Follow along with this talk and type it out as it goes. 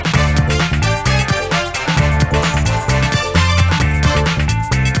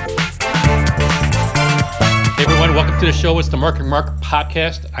to the show. It's the Mark and Mark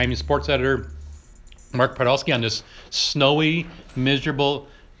podcast. I'm your sports editor, Mark Podolsky, on this snowy, miserable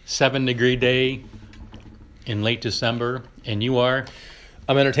 7-degree day in late December. And you are?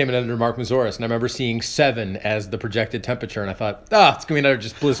 I'm entertainment editor Mark Mazoris, and I remember seeing 7 as the projected temperature, and I thought, it's going to be another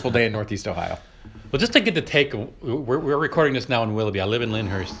just blissful day in Northeast Ohio. Well, just to get the take, we're recording this now in Willoughby. I live in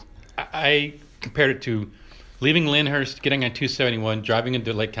Lyndhurst. I compared it to leaving Lyndhurst, getting on 271, driving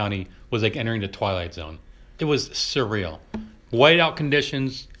into Lake County was like entering the Twilight Zone. It was surreal. Whiteout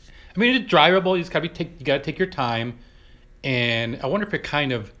conditions. I mean, it's drivable. You got to take your time, and I wonder if it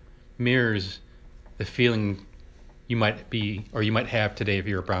kind of mirrors the feeling you might have today if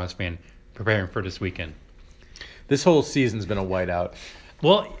you're a Browns fan preparing for this weekend. This whole season's been a whiteout.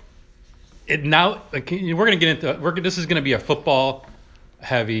 Well, we're going to get into this is going to be a football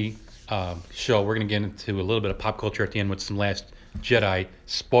heavy show. We're going to get into a little bit of pop culture at the end with some Last Jedi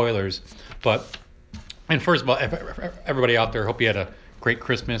spoilers. And first of all, everybody out there, hope you had a great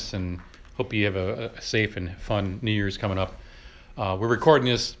Christmas and hope you have a safe and fun New Year's coming up. We're recording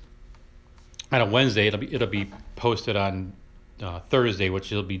this on a Wednesday. It'll be posted on Thursday,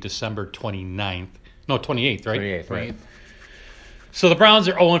 which will be December 29th. No, 28th, right? 28th, right. So the Browns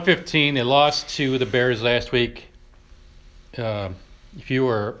are 0-15. They lost to the Bears last week. If you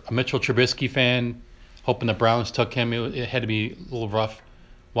were a Mitchell Trubisky fan, hoping the Browns took him, it had to be a little rough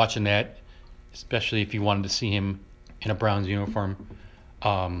watching that, especially if you wanted to see him in a Browns uniform.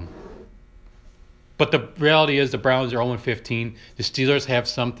 But the reality is the Browns are 0-15. The Steelers have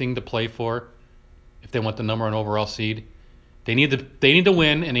something to play for if they want the number one overall seed. They need to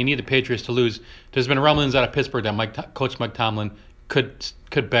win, and they need the Patriots to lose. There's been rumblings out of Pittsburgh that Coach Mike Tomlin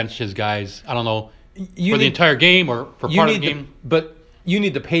could bench his guys. I don't know the entire game or for part of the game. But you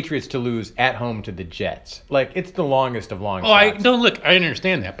need the Patriots to lose at home to the Jets. Like, it's the longest of long shots. I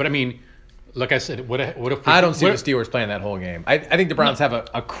understand that, but I mean, like I said, what if I don't see the Steelers playing that whole game. I think the Browns have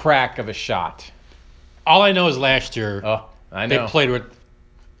a crack of a shot. All I know is last year they played with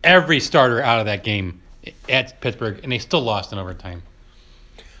every starter out of that game at Pittsburgh, and they still lost in overtime.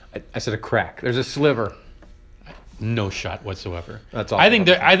 I said a crack. There's a sliver. No shot whatsoever. That's all. I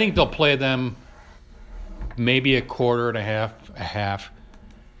think they'll play them maybe a quarter and a half.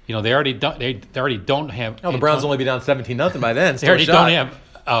 You know, they already don't have. The Browns only be down 17-0 by then. They already don't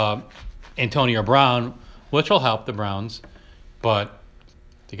have Antonio Brown, which will help the Browns, but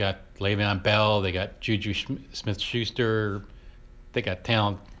they got Le'Veon Bell, they got Juju Smith-Schuster, they got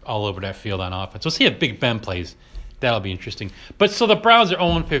talent all over that field on offense. We'll see if Big Ben plays. That'll be interesting. But so the Browns are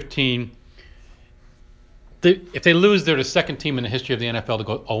 0-15. If they lose, they're the second team in the history of the NFL to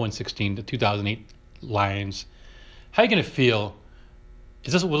go 0-16. The 2008 Lions. How are you going to feel?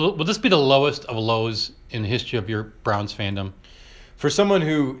 Will this be the lowest of lows in the history of your Browns fandom? For someone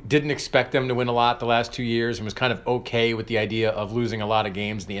who didn't expect them to win a lot the last 2 years and was kind of okay with the idea of losing a lot of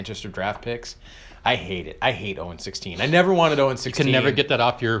games in the interest of draft picks, I hate it. I hate 0-16. I never wanted 0-16. You can never get that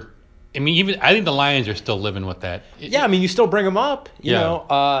off your. I mean, I think the Lions are still living with that. Yeah, I mean, you still bring them up. You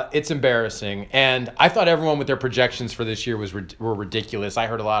know, it's embarrassing. And I thought everyone with their projections for this year were ridiculous. I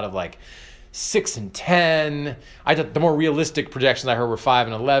heard a lot of 6-10. I thought the more realistic projections I heard were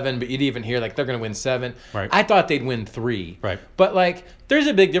 5-11, but you'd even hear they're going to win 7. Right. I thought they'd win 3. Right. But there's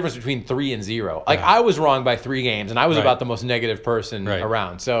a big difference between 3 and 0. I was wrong by 3 games, and I was about the most negative person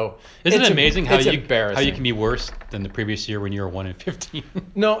around. So isn't it amazing how you embarrassing. Can be worse than the previous year when you were 1-15?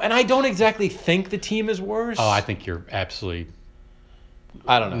 No, and I don't exactly think the team is worse. Oh, I think you're absolutely.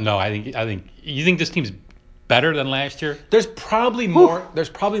 I don't know. No, I think you think this team's better than last year. There's probably more. There's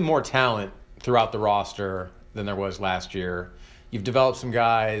probably more talent throughout the roster than there was last year. You've developed some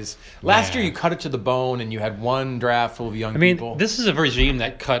guys. Last year you cut it to the bone and you had one draft full of young people. This is a regime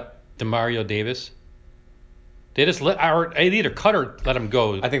that cut DeMario Davis. They just either cut or let him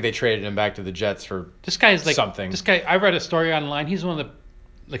go. I think they traded him back to the Jets for this guy's something. This guy, I read a story online. He's one of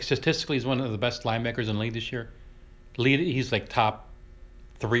the statistically he's one of the best linebackers in the league this year. He's top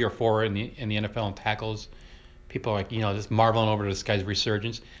 3 or 4 in the NFL in tackles. People are just marveling over this guy's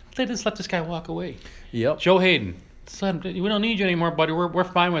resurgence. They just let this guy walk away. Yep. Joe Hayden, we don't need you anymore, buddy. We're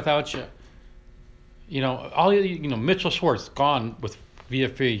fine without you. Mitchell Schwartz gone via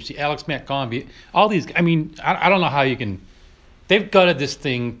free agency. Alex Mack gone via all these. I mean, I don't know how you can. They've gutted this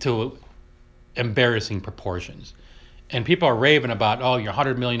thing to embarrassing proportions, and people are raving about you're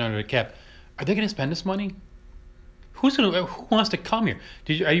 $100 million under the cap. Are they going to spend this money? Who wants to come here?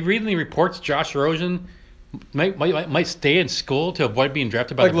 Are you reading the reports? Josh Rosen might stay in school to avoid being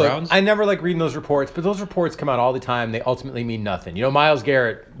drafted by the Browns? I never like reading those reports, but those reports come out all the time. They ultimately mean nothing. Myles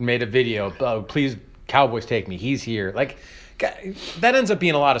Garrett made a video, please, Cowboys take me. He's here. that ends up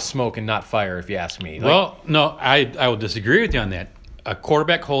being a lot of smoke and not fire, if you ask me. Well, no, I will disagree with you on that. A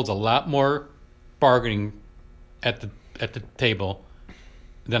quarterback holds a lot more bargaining at the table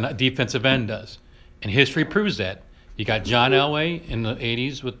than a defensive end does, and history proves that. You got John Elway in the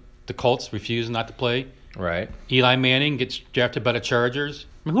 '80s with the Colts refusing not to play. Right. Eli Manning gets drafted by the Chargers.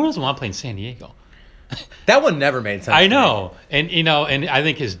 I mean, who doesn't want to play in San Diego? That one never made sense. I to me. know, and I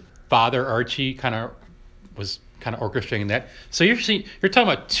think his father Archie was kind of orchestrating that. So you're talking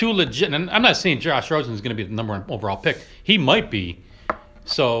about two legit. And I'm not saying Josh Rosen is going to be the number one overall pick. He might be.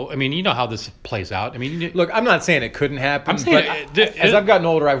 So I mean, you know how this plays out. I mean, Look, I'm not saying it couldn't happen. I'm saying but as I've gotten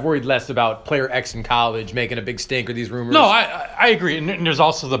older, I've worried less about player X in college making a big stink or these rumors. No, I agree. And there's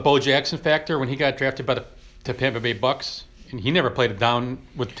also the Bo Jackson factor when he got drafted by the Tampa Bay Bucks. And he never played it down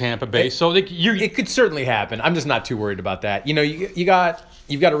with Tampa Bay. So it could certainly happen. I'm just not too worried about that. You've got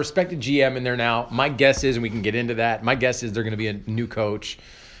a respected GM in there now. My guess is, and we can get into that. My guess is they're going to be a new coach.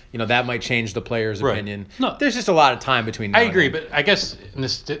 That might change the player's opinion. No, there's just a lot of time between. I agree, but I guess in the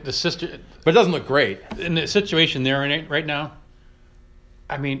sister. But it doesn't look great in the situation they're in right now.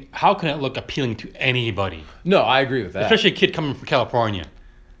 I mean, how can it look appealing to anybody? No, I agree with that. Especially a kid coming from California.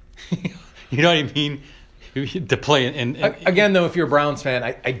 You know what I mean? To play and again, though, if you're a Browns fan,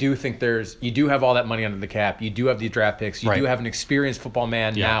 I do think you do have all that money under the cap. You do have the draft picks. You do have an experienced football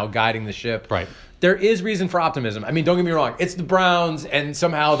man now guiding the ship. Right. There is reason for optimism. I mean, don't get me wrong. It's the Browns, and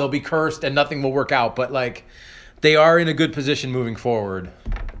somehow they'll be cursed and nothing will work out. But they are in a good position moving forward,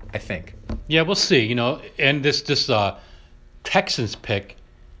 I think. Yeah, we'll see. And this Texans pick.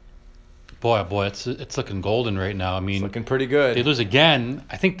 Boy, oh boy, it's looking golden right now. I mean, it's looking pretty good. They lose again.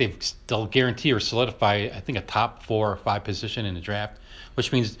 I think they'll guarantee or solidify, I think, a top 4 or 5 position in the draft,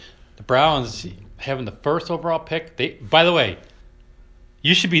 which means the Browns having the first overall pick. By the way,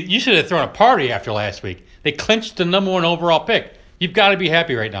 you should have thrown a party after last week. They clinched the number 1 overall pick. You've got to be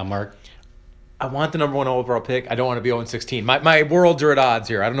happy right now, Mark. I want the number 1 overall pick. I don't want to be 0-16. My worlds are at odds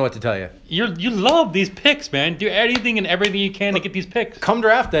here. I don't know what to tell you. You love these picks, man. Do anything and everything you can to get these picks. Come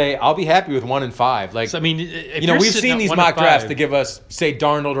draft day, I'll be happy with 1 and 5. So, I mean, we've seen these mock drafts that give us, say,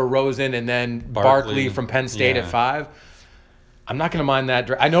 Darnold or Rosen, and then Barkley from Penn State at 5. I'm not going to mind that.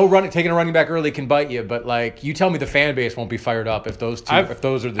 I know taking a running back early can bite you, but you tell me the fan base won't be fired up if those are the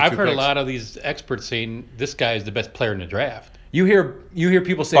 2 I've heard picks. A lot of these experts saying this guy is the best player in the draft. You hear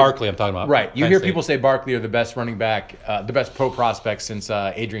people say Barkley. I'm talking about right. You hear people say Barkley are the best running back, the best pro prospect since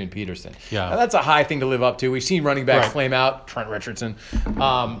Adrian Peterson. Yeah, now, that's a high thing to live up to. We've seen running backs flame out, Trent Richardson,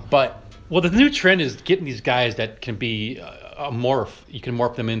 but the new trend is getting these guys that can be a morph. You can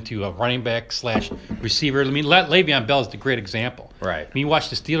morph them into a running back / receiver. I mean, Le'Veon Bell is the great example. Right. I mean, you watch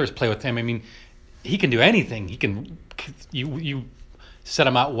the Steelers play with him. I mean, he can do anything. He can you set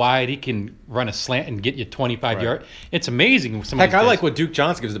him out wide. He can run a slant and get you 25 yards. It's amazing. Heck, I like what Duke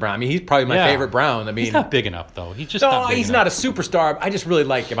Johnson gives the Brown. I mean, he's probably my favorite Brown. I mean, he's not big enough though. He's just he's not a superstar. I just really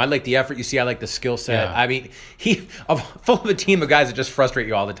like him. I like the effort you see. I like the skill set. Yeah. I mean, full of a team of guys that just frustrate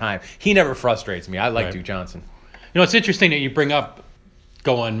you all the time. He never frustrates me. I like Duke Johnson. It's interesting that you bring up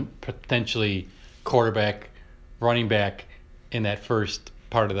going potentially quarterback, running back in that first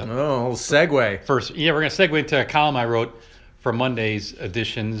part of the segue. We're going to segue into a column I wrote for Monday's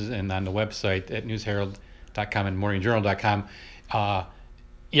editions and on the website at newsherald.com and morningjournal.com.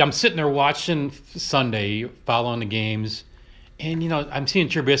 I'm sitting there watching Sunday, following the games, and, I'm seeing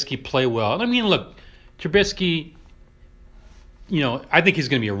Trubisky play well. And I mean, look, Trubisky, I think he's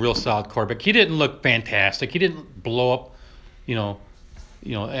going to be a real solid quarterback. He didn't look fantastic. He didn't blow up,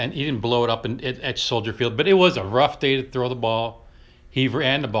 and he didn't blow it up at Soldier Field, but it was a rough day to throw the ball. He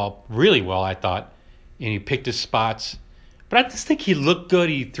ran the ball really well, I thought, and he picked his spots. But I just think he looked good.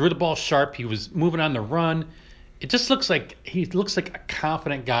 He threw the ball sharp. He was moving on the run. It just looks like he looks like a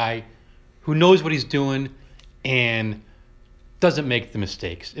confident guy who knows what he's doing and doesn't make the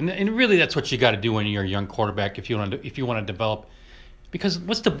mistakes. And really, that's what you got to do when you're a young quarterback if you want to develop. Because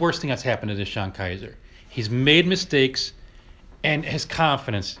what's the worst thing that's happened to Deshaun Kaiser? He's made mistakes, and his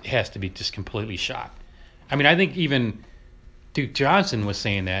confidence has to be just completely shot. I mean, I think even Duke Johnson was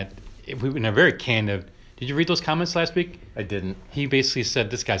saying that in a very candid. Did you read those comments last week? I didn't. He basically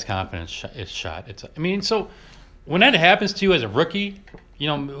said this guy's confidence is shot. So when that happens to you as a rookie,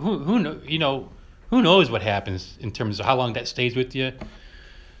 who knows what happens in terms of how long that stays with you.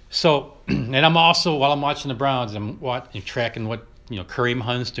 So, and I'm also while I'm watching the Browns, I'm tracking what Kareem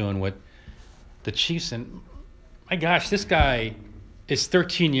Hunt's doing with the Chiefs, and my gosh, this guy is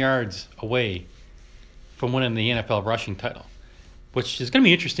 13 yards away from winning the NFL rushing title, which is going to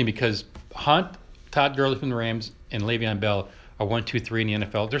be interesting because Hunt, Todd Gurley from the Rams, and Le'Veon Bell are 1, 2, 3 in the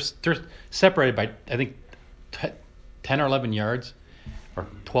NFL. They're separated by, I think, 10 or 11 yards, or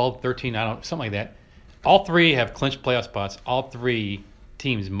 12, 13, I don't, something like that. All three have clinched playoff spots. All three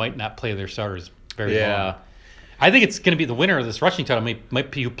teams might not play their starters very long. I think it's going to be the winner of this rushing title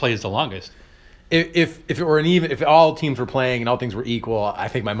might be who plays the longest. If it were if all teams were playing and all things were equal, I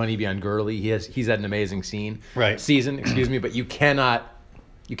think my money would be on Gurley. He's had an amazing season, excuse me, but you can't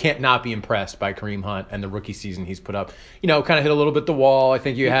not be impressed by Kareem Hunt and the rookie season he's put up. Kind of hit a little bit the wall. I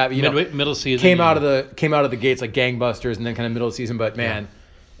think middle season came out of the gates like gangbusters, and then kind of middle of the season. But man,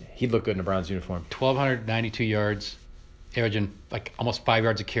 he looked good in a Browns uniform. 1,292 yards, averaging like almost 5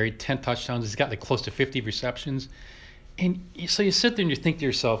 yards a carry, 10 touchdowns. He's got like close to 50 receptions, and so you sit there and you think to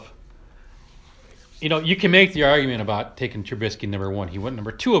yourself, you can make the argument about taking Trubisky number 1. He went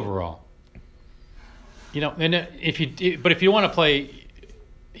number 2 overall. And if you want to play,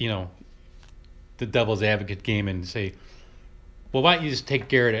 the devil's advocate game and say, well, why don't you just take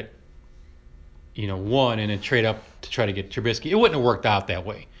Garrett at, 1 and then trade up to try to get Trubisky? It wouldn't have worked out that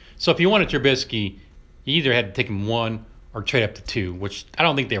way. So if you wanted Trubisky, you either had to take him 1 or trade up to 2, which I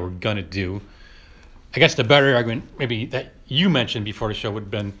don't think they were going to do. I guess the better argument maybe that you mentioned before the show would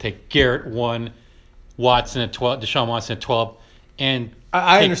have been take Garrett 1, Watson at 12, Deshaun Watson at 12, and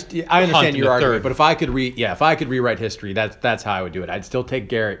I understand your argument, but if I could rewrite history, that's how I would do it. I'd still take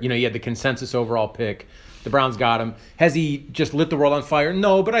Garrett. You had the consensus overall pick. The Browns got him. Has he just lit the world on fire?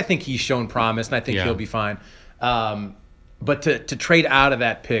 No, but I think he's shown promise, and I think he'll be fine. But to trade out of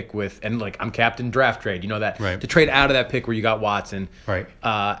that pick I'm captain draft trade, that. Right. To trade out of that pick where you got Watson, right?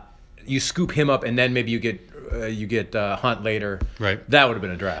 You scoop him up, and then maybe you get Hunt later. Right. That would have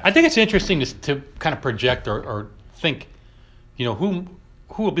been a draft. I think it's interesting to kind of project or think,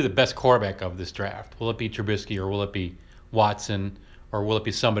 who will be the best quarterback of this draft? Will it be Trubisky, or will it be Watson, or will it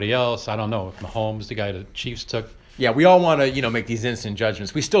be somebody else? I don't know. If Mahomes, the guy the Chiefs took. Yeah, we all want to make these instant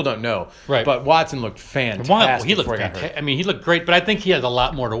judgments. We still don't know. Right. But Watson looked fantastic. He looked fantastic. I mean, he looked great, but I think he has a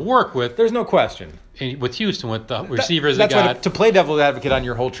lot more to work with. There's no question. With Houston, with the receivers that's they got. Why to play devil's advocate on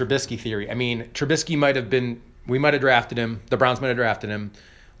your whole Trubisky theory, I mean, Trubisky we might have drafted him. The Browns might have drafted him.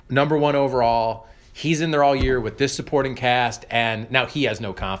 Number 1 overall. He's in there all year with this supporting cast, and now he has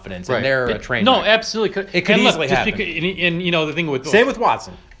no confidence, and they're a train wreck. No, absolutely. It could easily happen. The thing with same with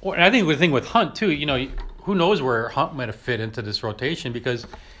Watson. And I think the thing with Hunt too. Who knows where Hunt might have fit into this rotation, because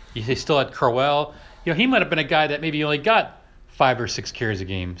he still had Crowell. He might have been a guy that maybe only got 5 or 6 carries a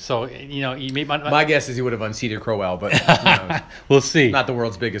game. So my guess is he would have unseated Crowell, but we'll see. Not the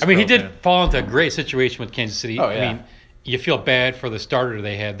world's biggest. I mean, he did fall into a great situation with Kansas City. Oh, yeah. I mean, you feel bad for the starter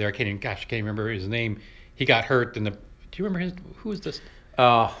they had there. I can't even remember his name. He got hurt do you remember who was this?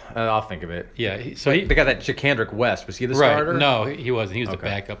 I'll think of it. Yeah. They got that Jacandrick West. Was he the starter? No, he wasn't. He was the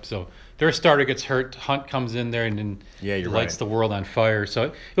backup. So their starter gets hurt. Hunt comes in there and then lights the world on fire. So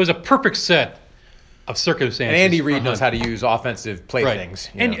it was a perfect set of circumstances. And Andy Reid knows how to use offensive playthings.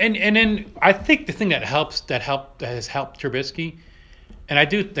 Right. And then I think the thing that has helped Trubisky, and I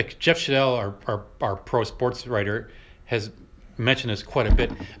do think Jeff Shadell, our pro sports writer, has mentioned this quite a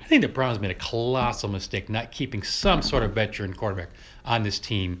bit. I think the Browns made a colossal mistake not keeping some sort of veteran quarterback on this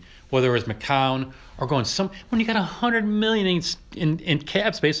team, whether it was McCown or when you got $100 million in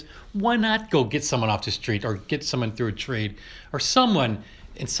cap space, why not go get someone off the street or get someone through a trade or someone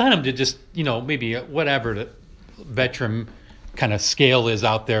and sign them to just maybe whatever the veteran kind of scale is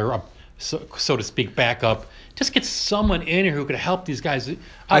out there, so to speak, back up. Just get someone in here who could help these guys.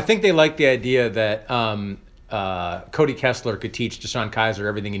 I think they like the idea that Cody Kessler could teach DeShone Kizer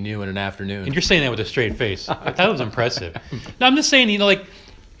everything he knew in an afternoon. And you're saying that with a straight face. I thought it was impressive. No, I'm just saying,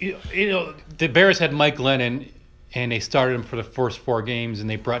 the Bears had Mike Glennon, and they started him for the first 4 games, and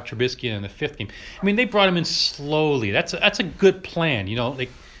they brought Trubisky in the 5th game. I mean, they brought him in slowly. That's a good plan.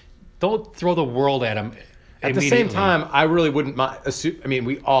 Don't throw the world at him. At the same time, I really wouldn't mind. I mean,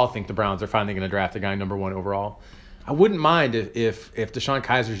 we all think the Browns are finally going to draft a guy number 1 overall. I wouldn't mind if DeShone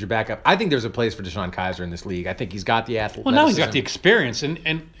Kizer's your backup. I think there's a place for DeShone Kizer in this league. I think he's got the athleticism. Well, now he's got the experience,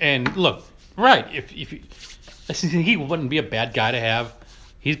 and look, right. If he wouldn't be a bad guy to have.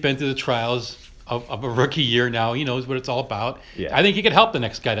 He's been through the trials of a rookie year now. He knows what it's all about. Yeah. I think he could help the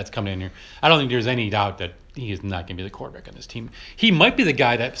next guy that's coming in here. I don't think there's any doubt that he is not going to be the quarterback on this team. He might be the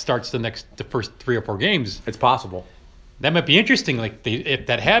guy that starts the first 3 or 4 games. It's possible. That might be interesting. If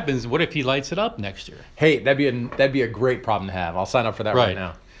that happens, what if he lights it up next year? Hey, that'd be a great problem to have. I'll sign up for that right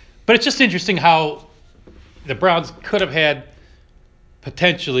now. But it's just interesting how the Browns could have had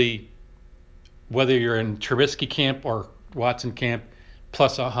potentially, whether you're in Trubisky camp or Watson camp,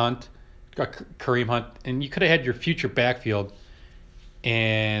 plus a Hunt, Kareem Hunt, and you could have had your future backfield.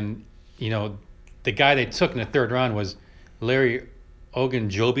 And the guy they took in the 3rd round was Larry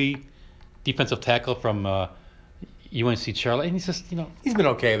Ogunjobi, defensive tackle from UNC Charlotte, and he's just he's been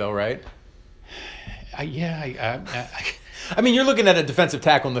okay though, right? I mean, you're looking at a defensive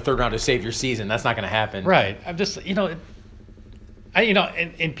tackle in the third round to save your season. That's not going to happen. Right. I'm just and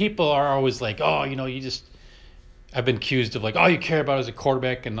people are always like, oh, I've been accused of like, all you care about is a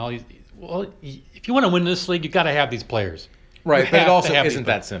quarterback and all these. Well, if you want to win this league, you got to have these players. Right, but it also isn't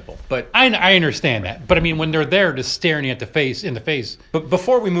that simple. But I understand that. But I mean, when they're there just staring you in the face. But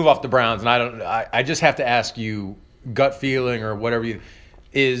before we move off the Browns, and I just have to ask you, gut feeling or whatever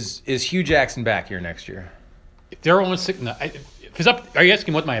is Hugh Jackson back here next year? If they're only six, no, are you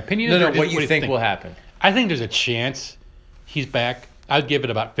asking what my opinion is? No, what you think will happen? I think there's a chance he's back. I'd give it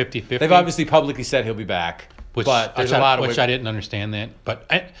about 50-50. They've obviously publicly said he'll be back, but there's a lot of which I didn't understand that. But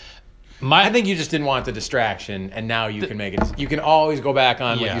I think you just didn't want the distraction, and now you can make it. You can always go back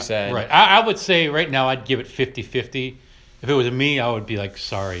on what you said. Right. I would say right now I'd give it 50-50. If it was me, I would be like,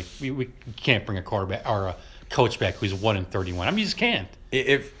 sorry, we can't bring a quarterback or a coach back who's 1-31. I mean, you just can't.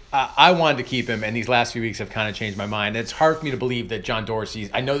 If I wanted to keep him, and these last few weeks have kind of changed my mind. It's hard for me to believe that John Dorsey.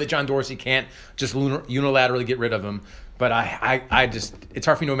 I know that John Dorsey can't just unilaterally get rid of him, but I just it's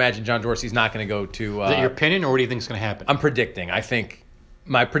hard for me to imagine John Dorsey's not going to go to. Is that your opinion, or what do you think is going to happen? I'm predicting. I think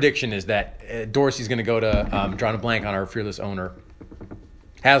my prediction is that Dorsey's going to go to drawing a blank on our fearless owner,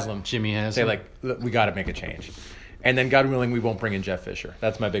 Haslam. Jimmy Haslam. Say like, we got to make a change. And then, God willing, we won't bring in Jeff Fisher.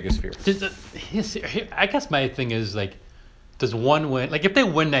 That's my biggest fear. I guess my thing is like, does one win? Like, if they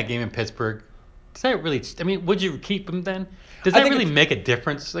win that game in Pittsburgh, does that really? I mean, would you keep him then? Does that really make a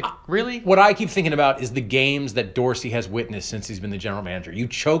difference? Like, really? What I keep thinking about is the games that Dorsey has witnessed since he's been the general manager. You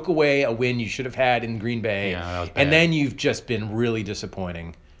choke away a win you should have had in Green Bay, that was bad. And then you've just been really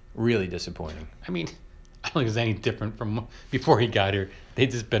disappointing. Really disappointing. I mean, I don't think it's any different from before he got here. They've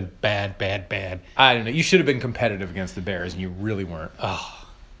just been bad. I don't know. You should have been competitive against the Bears, and you really weren't. Oh,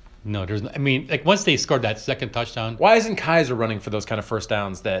 no. I mean, like, once they scored that second touchdown. Why isn't Kaiser running for those kind of first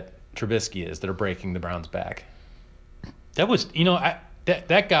downs that Trubisky is, that are breaking the Browns back? That was, that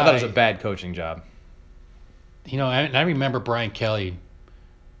guy. I thought it was a bad coaching job. I remember Brian Kelly,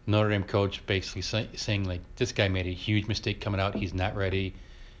 Notre Dame coach, basically saying, like, this guy made a huge mistake coming out. He's not ready.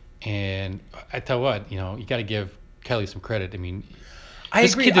 And I tell you what, you got to give Kelly some credit. I mean,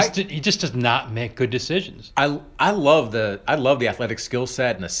 this agree. kid he just does not make good decisions. I love the athletic skill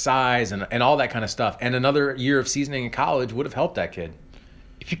set and the size and all that kind of stuff. And another year of seasoning in college would have helped that kid.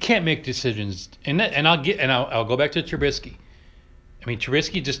 If you can't make decisions, I'll go back to Trubisky. I mean,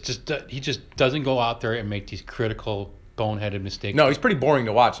 Trubisky just doesn't go out there and make these critical boneheaded mistakes. No, he's pretty boring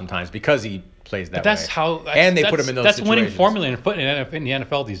to watch sometimes because he plays that way. That's how. And they put him in those situations. That's winning formula in the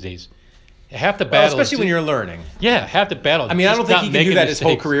NFL these days. Half the battle, especially when you're learning. Yeah, half the battle. I mean, I don't think he can do that his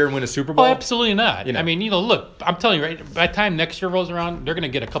whole career and win a Super Bowl. Oh, absolutely not. I mean, look, I'm telling you, right, by the time next year rolls around, they're going to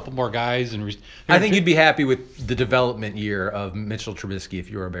get a couple more guys. And I think you'd be happy with the development year of Mitchell Trubisky if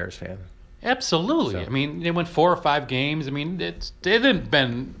you were a Bears fan. Absolutely. So. I mean, they went 4 or 5 games. I mean, they haven't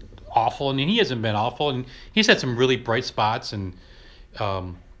been awful, and he hasn't been awful, and he's had some really bright spots, and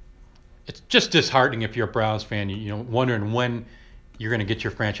it's just disheartening if you're a Browns fan, wondering when you're going to get your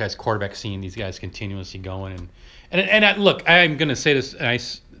franchise quarterback, seeing these guys continuously going. And look, I'm going to say this,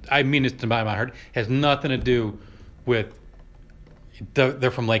 and I mean this to my heart, it has nothing to do with they're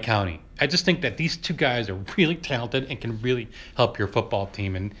from Lake County. I just think that these two guys are really talented and can really help your football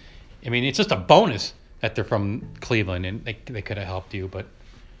team. And, I mean, it's just a bonus that they're from Cleveland, and they could have helped you. But,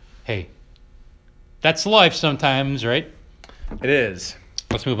 hey, that's life sometimes, right? It is.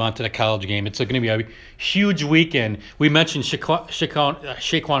 Let's move on to the college game. It's going to be a huge weekend. We mentioned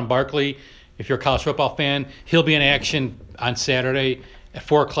Saquon Barkley. If you're a college football fan, he'll be in action on Saturday at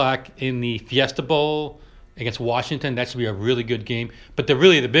 4 o'clock in the Fiesta Bowl against Washington. That should be a really good game. But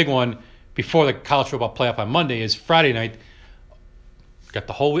the big one before the college football playoff on Monday is Friday night. Got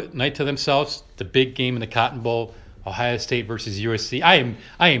the whole night to themselves. The big game in the Cotton Bowl. Ohio State versus USC.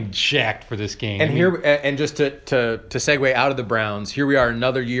 I am jacked for this game. And just to segue out of the Browns, here we are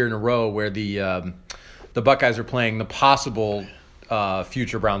another year in a row where the Buckeyes are playing the possible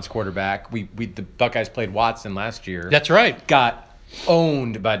future Browns quarterback. The Buckeyes played Watson last year. That's right. Got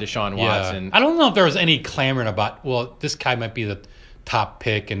owned by Deshaun Watson. I don't know if there was any clamoring about, well, this guy might be the top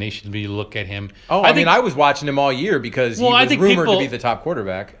pick and they should look at him. Oh, I mean, I was watching him all year because he was rumored to be the top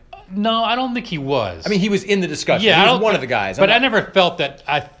quarterback. No, I don't think he was. I mean, he was in the discussion. Yeah, he was one of the guys. But I never felt that.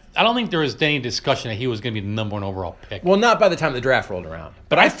 I don't think there was any discussion that he was going to be the number 1 overall pick. Well, not by the time the draft rolled around.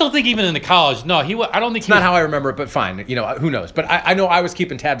 But I still think even in the college, no, I don't think it's not how I remember it, but fine. Who knows? But I know I was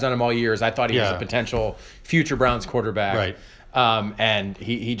keeping tabs on him all years. I thought he was a potential future Browns quarterback. Right. And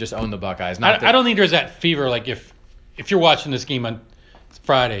he just owned the Buckeyes. I don't think there's that fever. Like if you're watching this game on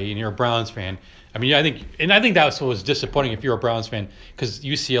Friday and you're a Browns fan, I mean, I think that was disappointing if you're a Browns fan because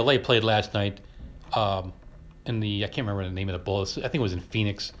UCLA played last night, in the I can't remember the name of the bowl. I think it was in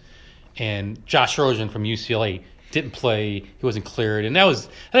Phoenix, and Josh Rosen from UCLA didn't play. He wasn't cleared, and that was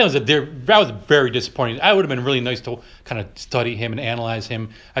very disappointing. I would have been really nice to kind of study him and analyze him.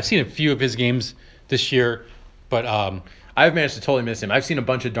 I've seen a few of his games this year, but I've managed to totally miss him. I've seen a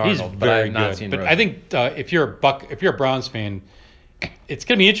bunch of Darnold, but I have not seen Rosen. I think if you're a Browns fan, it's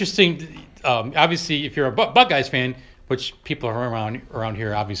going to be interesting. Obviously, if you're a Buckeyes fan, which people around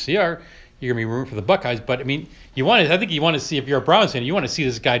here obviously are, you're going to be rooting for the Buckeyes. But I mean, I think you want to see, if you're a Browns fan, you want to see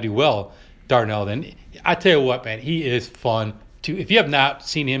this guy do well, Darnold. And I tell you what, man, he is fun. If you have not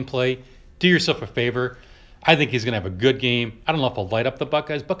seen him play, do yourself a favor. I think he's going to have a good game. I don't know if he'll light up the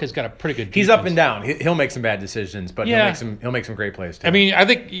Buckeyes. Buckeyes got a pretty good defense. He's up and down. He'll make some bad decisions, but he'll make some great plays too. I mean, I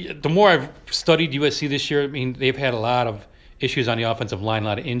think the more I've studied USC this year, I mean, they've had a lot of issues on the offensive line, a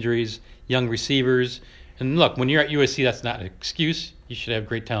lot of injuries, young receivers. And look, when you're at USC, that's not an excuse. You should have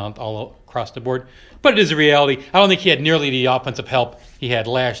great talent all across the board. But it is a reality. I don't think he had nearly the offensive help he had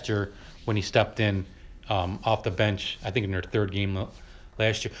last year when he stepped in off the bench, I think in their third game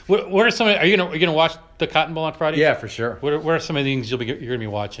last year. What are some? Are you gonna watch the Cotton Bowl on Friday? Yeah, for sure. What are some of the things you're gonna be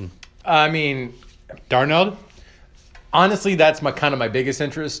watching? I mean, Darnold. Honestly, that's my biggest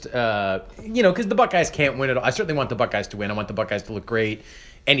interest. Because the Buckeyes can't win it all. I certainly want the Buckeyes to win. I want the Buckeyes to look great.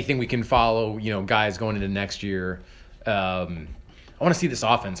 Anything we can follow, guys going into next year. I want to see this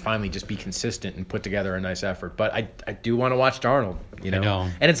offense finally just be consistent and put together a nice effort. But I do want to watch Darnold. I know.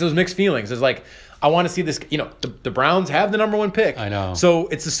 And it's those mixed feelings. It's like, I want to see this. The Browns have the number one pick. I know. So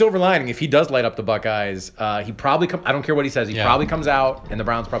it's the silver lining. If he does light up the Buckeyes, he probably I don't care what he says. He probably comes out, and the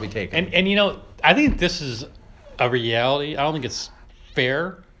Browns probably take him. And I think this is a reality. I don't think it's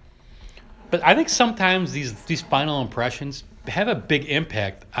fair, but I think sometimes these final impressions have a big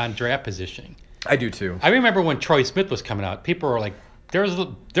impact on draft positioning. I do too. I remember when Troy Smith was coming out, people were like, there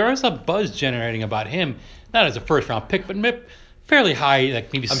was a buzz generating about him, not as a first round pick, but fairly high,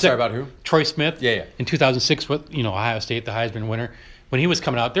 like maybe. Sorry, about who? Troy Smith. Yeah. In 2006, with Ohio State, the Heisman winner, when he was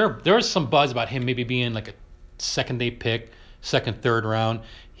coming out, there was some buzz about him maybe being like a second day pick, second, third round.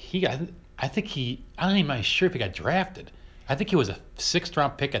 I'm not even sure if he got drafted. I think he was a sixth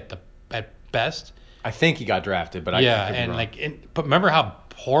round pick at best. I think he got drafted, but but remember how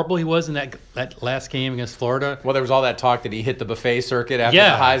horrible he was in that last game against Florida? Well, there was all that talk that he hit the buffet circuit after the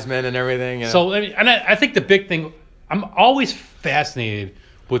Heisman and everything. So, I think the big thing, I'm always fascinated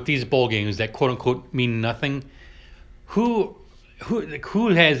with these bowl games that quote unquote mean nothing. Who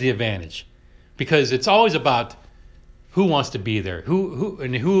has the advantage? Because it's always about who wants to be there, who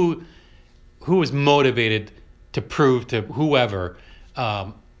is motivated to prove to whoever.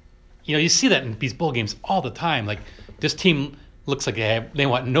 You see that in these bowl games all the time. Like, this team looks like they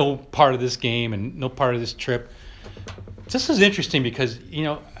want no part of this game and no part of this trip. This is interesting because,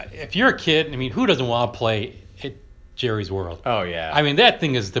 if you're a kid, I mean, who doesn't want to play at Jerry's World? Oh, yeah. I mean, that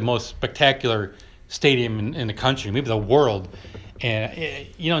thing is the most spectacular stadium in the country, maybe the world. And,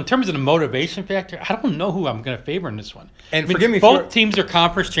 in terms of the motivation factor, I don't know who I'm going to favor in this one. And forgive me both teams are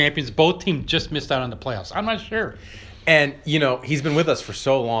conference champions. Both teams just missed out on the playoffs. I'm not sure. And, he's been with us for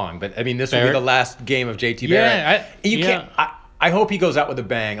so long. But, I mean, this will be the last game of JT Barrett. Yeah. I hope he goes out with a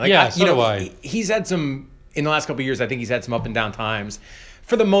bang. So do I. He's had some, in the last couple of years, I think he's had some up and down times.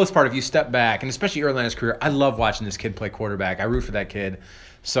 For the most part, if you step back, and especially early in his career, I love watching this kid play quarterback. I root for that kid.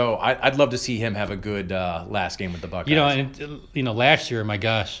 So I'd love to see him have a good last game with the Buckeyes. Last year, my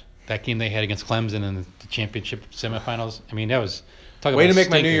gosh, that game they had against Clemson in the championship semifinals. I mean, that was way to make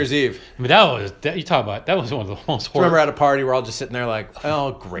my New Year's Eve. I mean, that was one of the most horrible. I remember at a party we're all just sitting there like,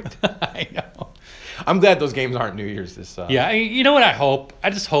 oh, great. I know. I'm glad those games aren't New Year's this. Yeah, you know what I hope?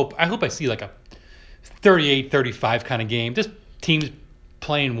 I hope I see like a 38-35 kind of game. Just teams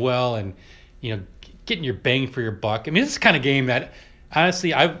playing well and getting your bang for your buck. I mean, this is the kind of game that,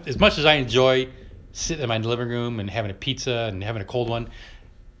 honestly, as much as I enjoy sitting in my living room and having a pizza and having a cold one,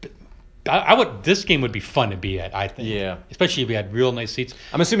 this game would be fun to be at, I think. Yeah. Especially if we had real nice seats.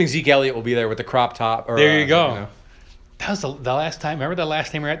 I'm assuming Zeke Elliott will be there with the crop top. There you go. That was the last time. Remember the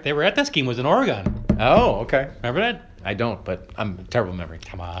last time they were at this game was in Oregon. Oh, okay. Remember that? I don't, but I'm a terrible memory.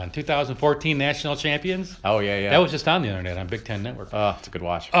 Come on, 2014 national champions. Oh yeah. That was just on the internet on Big Ten Network. It's a good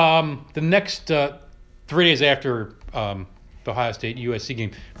watch. The next 3 days after the Ohio State USC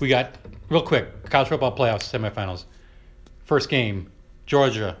game, we got real quick college football playoffs semifinals. First game,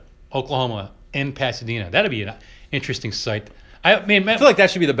 Georgia, Oklahoma, in Pasadena. That'll be an interesting sight. I feel like that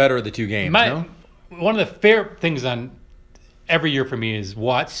should be the better of the two games. One of the fair things on every year for me is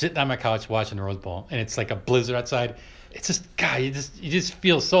sitting on my couch watching the Rose Bowl, and it's like a blizzard outside. it's just God, you just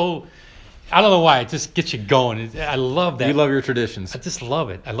feel so. I don't know why it just gets you going. I love that. We love your traditions. I just love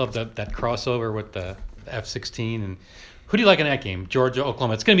it. I love that crossover with the F-16. And who do you like in that game? Georgia,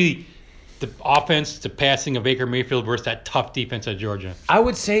 Oklahoma. It's going to be the offense, the passing of Baker Mayfield versus that tough defense of Georgia. I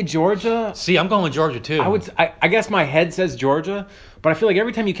would say Georgia. See, I'm going with Georgia too. I guess my head says Georgia, but I feel like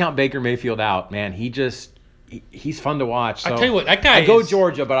every time you count Baker Mayfield out, man, he's fun to watch. So I tell you what, that guy. I go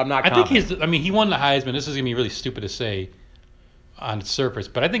Georgia, but I'm not. I think he won the Heisman. This is gonna be really stupid to say on the surface,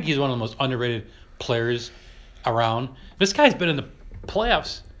 but I think he's one of the most underrated players around. This guy's been in the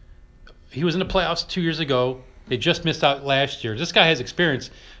playoffs. He was in the playoffs 2 years ago. They just missed out last year. This guy has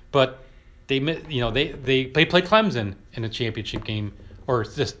experience, but they played Clemson in the championship game or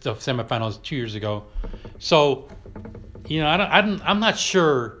just the semifinals 2 years ago. So, I'm not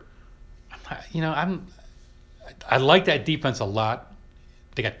sure. I like that defense a lot.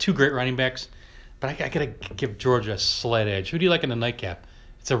 They got two great running backs, but I gotta give Georgia a slight edge. Who do you like in the nightcap?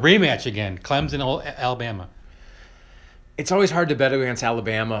 It's a rematch again, Clemson, Alabama. It's always hard to bet against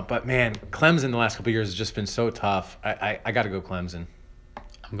Alabama, but man, Clemson the last couple of years has just been so tough. I got to go Clemson.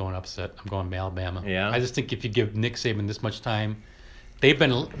 I'm going upset. I'm going Alabama. Yeah. I just think if you give Nick Saban this much time, they've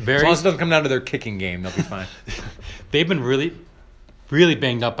been very. As long as it doesn't come down to their kicking game, they'll be fine. They've been really, really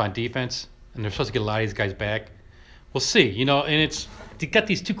banged up on defense, and they're supposed to get a lot of these guys back. We'll see. And they got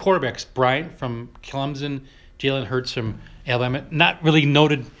these two quarterbacks, Bryant from Clemson, Jalen Hurts from Alabama. Not really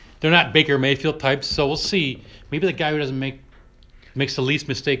noted. They're not Baker Mayfield types, so we'll see. Maybe the guy who doesn't makes the least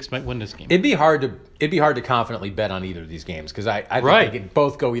mistakes might win this game. It'd be hard to confidently bet on either of these games because I think they can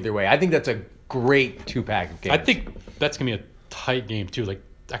both go either way. I think that's a great two-pack of games. I think that's going to be a tight game, too. Like,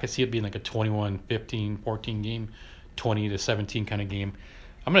 I could see it being like a 21-15, 14 game, 20-17 kind of game.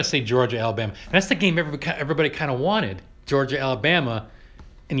 I'm going to say Georgia-Alabama. And that's the game everybody kind of wanted, Georgia-Alabama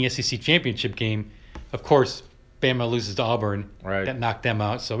in the SEC championship game. Of course, Bama loses to Auburn. Right. That knocked them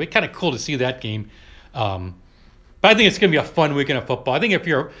out. So it's kind of cool to see that game. But I think it's going to be a fun weekend of football. I think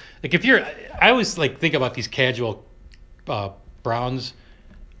I always think about these casual Browns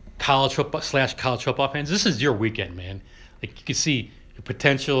college football fans. This is your weekend, man. Like you can see your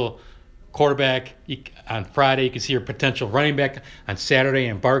potential quarterback on Friday. You can see your potential running back on Saturday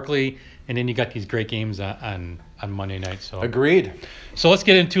in Barkley, and then you got these great games on Monday night. So agreed. So let's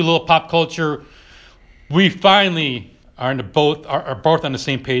get into a little pop culture. We finally are both on the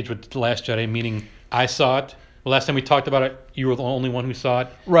same page with The Last Jedi, meaning I saw it. The last time we talked about it, you were the only one who saw it.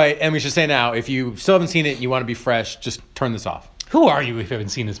 Right, and we should say now, if you still haven't seen it and you want to be fresh, just turn this off. Who are you if you haven't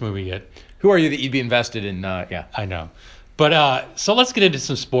seen this movie yet? Who are you that you'd be invested in? Yeah. I know. But so let's get into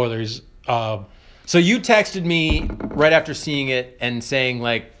some spoilers. So you texted me right after seeing it and saying,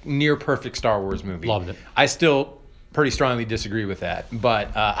 near perfect Star Wars movie. Loved it. I still pretty strongly disagree with that.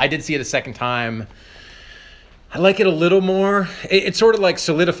 But I did see it a second time. I like it a little more. It sort of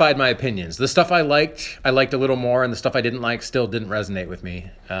solidified my opinions. The stuff I liked a little more, and the stuff I didn't like still didn't resonate with me.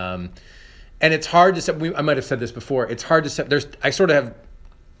 And it's hard to set. I might have said this before. It's hard to set. I sort of have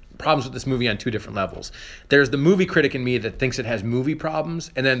problems with this movie on two different levels. There's the movie critic in me that thinks it has movie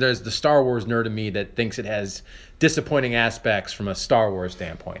problems, and then there's the Star Wars nerd in me that thinks it has disappointing aspects from a Star Wars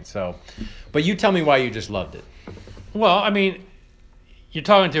standpoint. So, but you tell me why you just loved it. Well, I mean, you're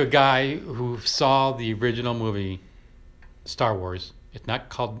talking to a guy who saw the original movie, Star Wars. It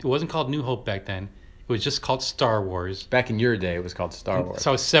wasn't called New Hope back then. It was just called Star Wars. Back in your day, it was called Star Wars.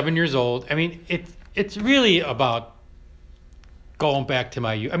 So I was 7 years old. I mean, it's really about going back to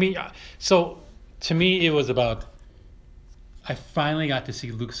my youth. I mean, so to me, it was about. I finally got to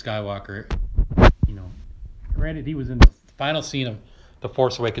see Luke Skywalker. Granted, he was in the final scene of The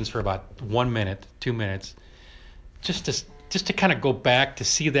Force Awakens for about 1 minute, 2 minutes. Just to kind of go back to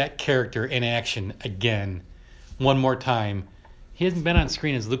see that character in action again, one more time. He hasn't been on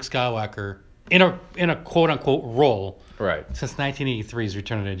screen as Luke Skywalker in a quote unquote role right since 1983's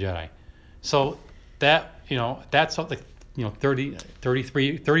Return of the Jedi. So that's something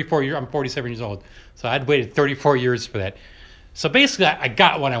 34 years. I'm 47 years old, so I'd waited 34 years for that. So basically, I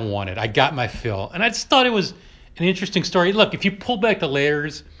got what I wanted. I got my fill, and I just thought it was an interesting story. Look, if you pull back the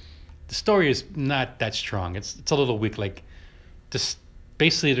layers, the story is not that strong. It's a little weak.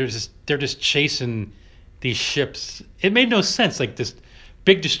 Basically, they're just chasing these ships. It made no sense. Like this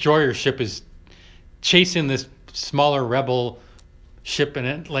big destroyer ship is chasing this smaller rebel ship, and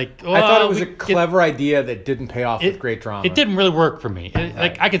I thought it was a clever idea that didn't pay off with great drama. It didn't really work for me.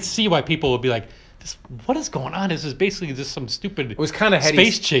 I could see why people would be like, what is going on? This is basically just some stupid. It was kind of heady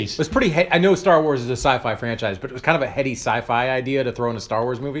space chase. It was pretty. I know Star Wars is a sci-fi franchise, but it was kind of a heady sci-fi idea to throw in a Star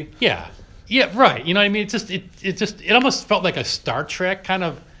Wars movie. Yeah, right. You know what I mean? It almost felt like a Star Trek kind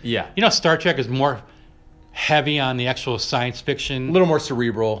of. Yeah. Star Trek is more heavy on the actual science fiction. A little more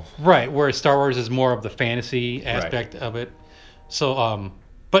cerebral. Right, whereas Star Wars is more of the fantasy aspect of it. So,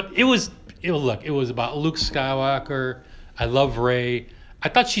 but it was about Luke Skywalker. I love Rey. I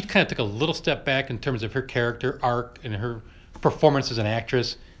thought she kind of took a little step back in terms of her character arc and her performance as an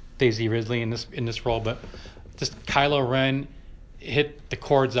actress, Daisy Ridley in this role. But just Kylo Ren hit the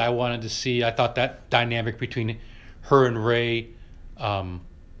chords I wanted to see. I thought that dynamic between her and Rey,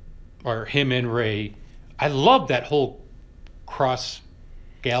 or him and Rey, I love that whole cross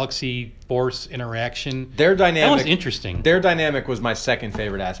galaxy force interaction. Their dynamic, that was interesting. Their dynamic was my second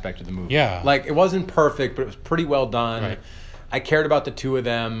favorite aspect of the movie. Yeah, like it wasn't perfect, but it was pretty well done. Right. I cared about the two of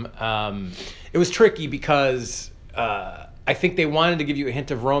them. It was tricky because I think they wanted to give you a hint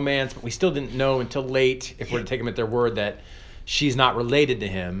of romance, but we still didn't know until late, if we're to take them at their word, that she's not related to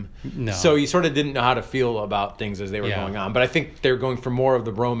him. No. So you sort of didn't know how to feel about things as they were going on. But I think they're going for more of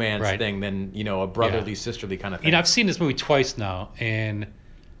the romance thing than, a brotherly, sisterly kind of thing. I've seen this movie twice now, and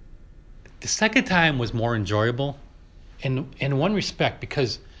the second time was more enjoyable in one respect,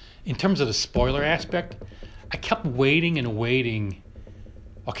 because in terms of the spoiler aspect, I kept waiting and waiting.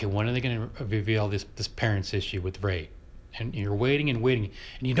 Okay, when are they going to reveal this parents issue with Rey? And you're waiting and waiting,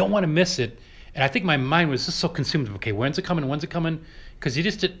 and you don't want to miss it. And I think my mind was just so consumed. Okay, when's it coming? When's it coming? Because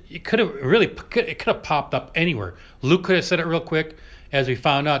it could have popped up anywhere. Luke could have said it real quick. As we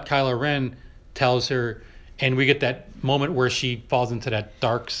found out, Kylo Ren tells her, and we get that moment where she falls into that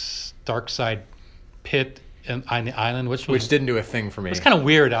dark side pit on the island, which didn't do a thing for me. It's kind of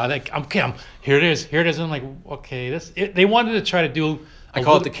weird. I'm here it is. And I'm like, okay, they wanted to try to do. I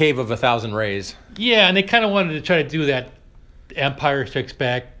call it the Cave of 1,000 Rays. Yeah, and they kind of wanted to try to do that Empire Strikes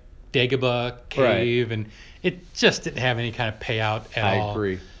Back, Dagobah cave, and it just didn't have any kind of payout at all. I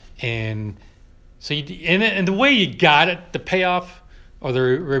agree. And so and the way you got it, the payoff or the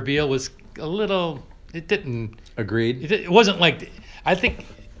reveal was a little. It didn't. Agreed. It wasn't like. I don't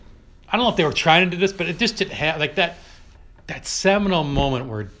know if they were trying to do this, but it just didn't have like that seminal moment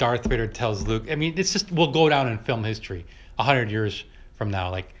where Darth Vader tells Luke. I mean, it's just will go down in film history 100 years from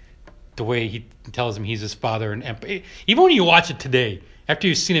now, like the way he tells him he's his father and even when you watch it today, after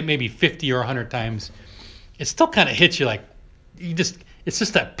you've seen it maybe 50 or 100 times, it still kind of hits you like it's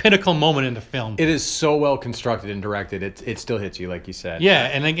just that pinnacle moment in the film. It is so well constructed and directed. It still hits you, like you said. Yeah,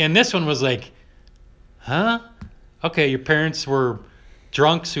 and this one was like, huh? Okay, your parents were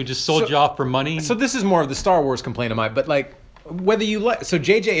drunks who just sold you off for money. So this is more of the Star Wars complaint of mine, but like whether you like, so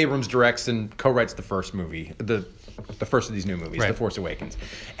J.J. Abrams directs and co-writes the first movie, the first of these new movies, The Force Awakens,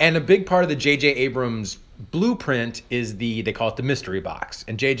 and a big part of the J.J. Abrams blueprint is they call it the mystery box,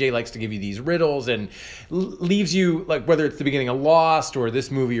 and J.J. likes to give you these riddles and leaves you like, whether it's the beginning of Lost or this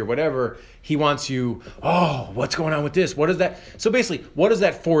movie or whatever, he wants you, what's going on with this? What is that? So basically, what does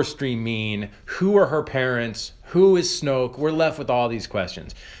that Force stream mean? Who are her parents? Who is Snoke? We're left with all these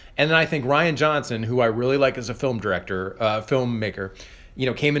questions. And then I think Rian Johnson, who I really like as a filmmaker,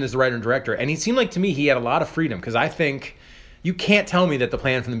 came in as the writer and director. And he seemed like to me he had a lot of freedom, because I think you can't tell me that the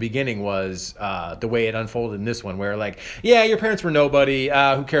plan from the beginning was the way it unfolded in this one, where like, yeah, your parents were nobody.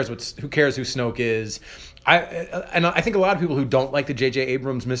 Who cares who Snoke is? I think a lot of people who don't like the J.J.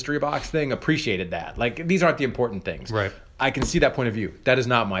 Abrams mystery box thing appreciated that. Like, these aren't the important things. Right. I can see that point of view. That is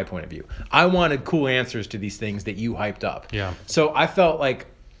not my point of view. I wanted cool answers to these things that you hyped up. Yeah. So I felt like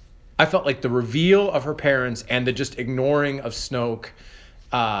the reveal of her parents and the just ignoring of Snoke,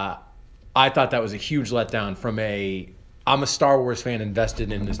 I thought that was a huge letdown from I'm a Star Wars fan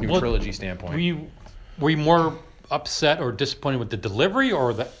invested in this new trilogy standpoint. Were you more upset or disappointed with the delivery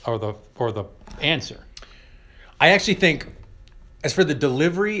or the answer? I actually think, as for the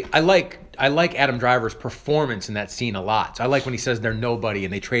delivery, I like Adam Driver's performance in that scene a lot. So I like when he says they're nobody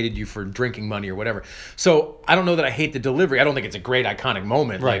and they traded you for drinking money or whatever. So I don't know that I hate the delivery. I don't think it's a great iconic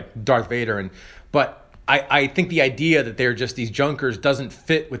moment like Darth Vader, but I think the idea that they're just these junkers doesn't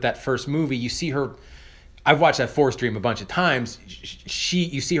fit with that first movie. You see her. I've watched that Force stream a bunch of times.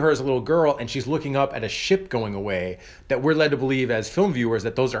 You see her as a little girl, and she's looking up at a ship going away that we're led to believe as film viewers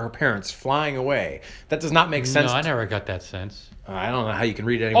that those are her parents flying away. That does not make sense. No, I never got that sense. I don't know how you can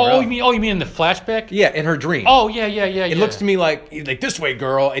read it anymore else. You mean in the flashback? Yeah, in her dream. Oh, yeah. It looks to me like this way,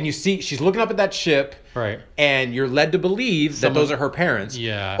 girl, and you see she's looking up at that ship, right? And you're led to believe that those are her parents,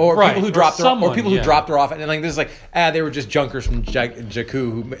 yeah, or people who dropped her, or people who dropped her off, and like this is like they were just junkers from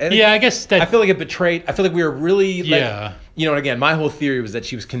Jakku. Yeah, I guess that. I feel like it betrayed. I feel like we were really, yeah. And again, my whole theory was that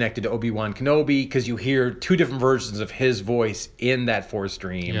she was connected to Obi-Wan Kenobi because you hear two different versions of his voice in that Force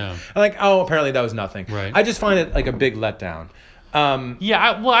stream. Yeah. I'm like, apparently that was nothing. Right. I just find it like a big letdown.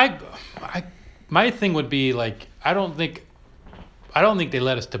 My thing would be like, I don't think they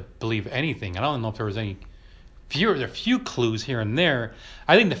led us to believe anything. I don't know if there was any there are a few clues here and there.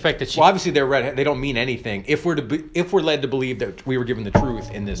 I think the fact that well, obviously they're red. They don't mean anything if we're led to believe that we were given the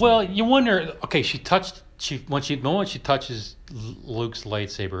truth in this. Well, movie. You wonder. Okay, the moment she touches Luke's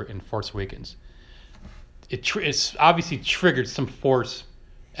lightsaber in Force Awakens, it's obviously triggered some Force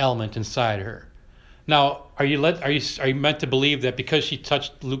element inside her. Now, are you meant to believe that because she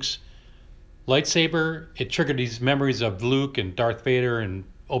touched Luke's lightsaber, it triggered these memories of Luke and Darth Vader and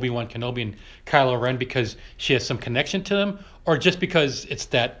Obi-Wan Kenobi and Kylo Ren because she has some connection to them, or just because it's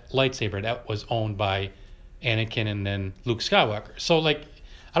that lightsaber that was owned by Anakin and then Luke Skywalker? So like,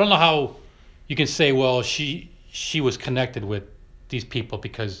 I don't know how you can say, well, she was connected with these people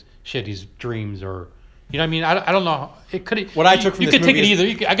because she had these dreams, or you know what I mean? I don't know. It could. What I took from you this could take movie it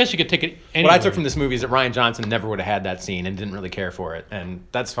either. I guess you could take it. Any What I way. took from this movie is that Rian Johnson never would have had that scene and didn't really care for it, and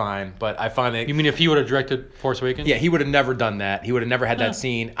that's fine. But I find that You mean if he would have directed Force Awakens? yeah, he would have never done that. He would have never had that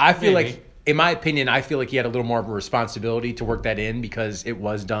scene. I feel like, in my opinion, I feel like he had a little more of a responsibility to work that in because it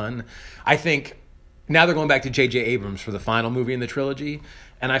was done. I think now they're going back to J.J. Abrams for the final movie in the trilogy,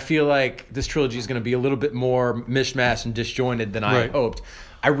 and I feel like this trilogy is going to be a little bit more mishmash and disjointed than I hoped.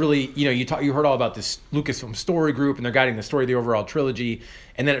 I really, you heard all about this Lucasfilm story group, and they're guiding the story of the overall trilogy,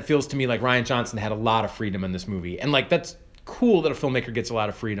 and then it feels to me like Rian Johnson had a lot of freedom in this movie, and like that's cool that a filmmaker gets a lot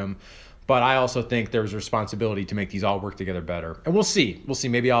of freedom. But I also think there's a responsibility to make these all work together better. And we'll see. We'll see.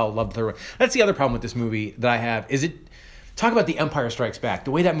 Maybe I'll love the. That's the other problem with this movie that I have. Is it. Talk about The Empire Strikes Back.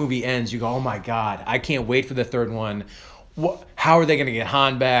 The way that movie ends, you go, oh my God, I can't wait for the third one. How are they going to get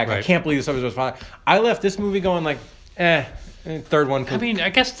Han back? Right. I can't believe this episode was fine. I left this movie going like, third one. I mean, I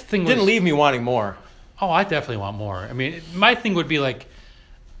guess the thing didn't leave me wanting more. Oh, I definitely want more. I mean, my thing would be like,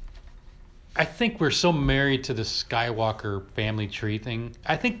 I think we're so married to the Skywalker family tree thing.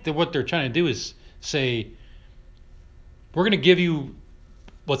 I think that what they're trying to do is say, we're going to give you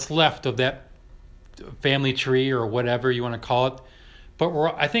what's left of that family tree or whatever you want to call it. But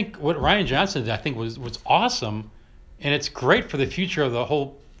I think what Rian Johnson did, I think was awesome, and it's great for the future of the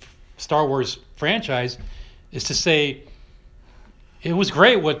whole Star Wars franchise, is to say it was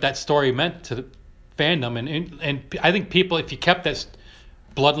great what that story meant to the fandom, and I think people, if you kept that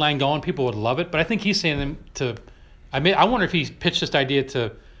bloodline going, people would love it. But I think he's saying them to. I wonder if he pitched this idea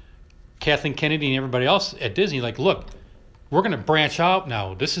to Kathleen Kennedy and everybody else at Disney. Like, look, we're going to branch out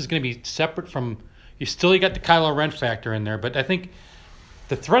now. This is going to be separate from. You got the Kylo Ren factor in there, but I think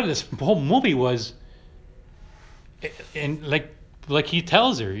the thread of this whole movie was, and like he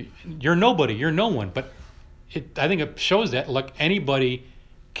tells her, you're nobody, you're no one. But I think it shows that look, anybody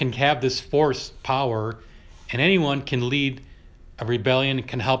can have this force power, and anyone can lead a rebellion and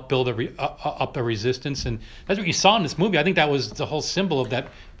can help build up a resistance, and that's what you saw in this movie. I think that was the whole symbol of that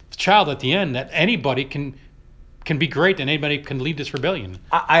child at the end, that anybody can be great and anybody can lead this rebellion.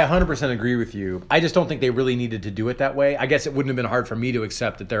 I 100% agree with you. I just don't think they really needed to do it that way. I guess it wouldn't have been hard for me to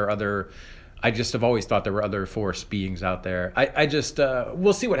accept that there are other. I just have always thought there were other Force beings out there. I just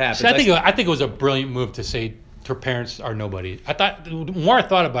we'll see what happens. See, I think it was a brilliant move to say her parents are nobody. The more I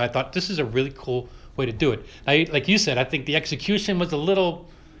thought about it, I thought this is a really cool way to do it. Like you said, I think the execution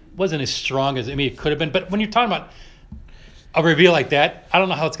wasn't as strong as it could have been. But when you're talking about a reveal like that, I don't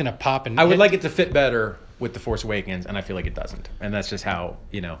know how it's going to pop. I would like it to fit better with The Force Awakens, and I feel like it doesn't. And that's just how,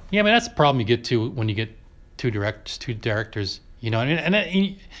 Yeah, I mean, that's the problem you get to when you get two directors,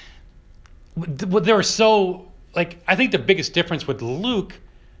 and they were so, like, I think the biggest difference with Luke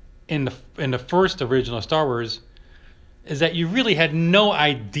in the first original Star Wars is that you really had no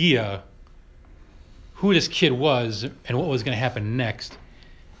idea who this kid was and what was going to happen next.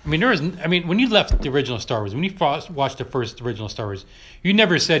 I mean, when you left the original Star Wars, when you watched the first original Star Wars, you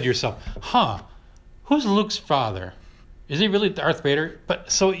never said to yourself, who's Luke's father? Is he really Darth Vader? But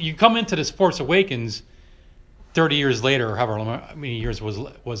so you come into this Force Awakens 30 years later, or however many years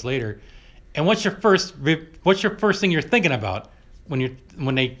was later, and what's your first thing you're thinking about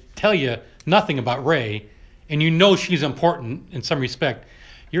when they tell you nothing about Rey, and she's important in some respect?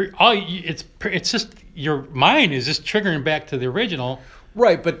 It's just your mind is just triggering back to the original.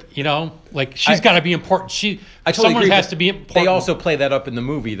 Right, but she's got to be important. I totally agree, has to be important. They also play that up in the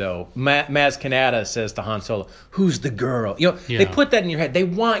movie, though. Maz Kanata says to Han Solo, "Who's the girl?" They put that in your head. They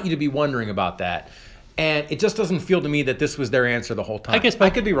want you to be wondering about that, and it just doesn't feel to me that this was their answer the whole time. I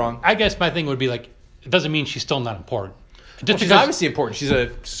could be wrong. I guess my thing would be like, it doesn't mean she's still not important. She's obviously important. She's a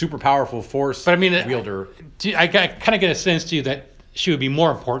super powerful Force wielder. I kind of get a sense to you that she would be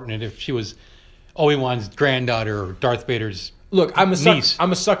more important if she was Obi-Wan's granddaughter or Darth Vader's. Look, I'm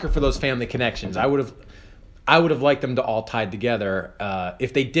a sucker for those family connections. I would have liked them to all tied together.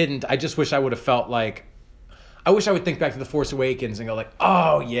 If they didn't, I just wish I would have felt like. I wish I would think back to The Force Awakens and go like,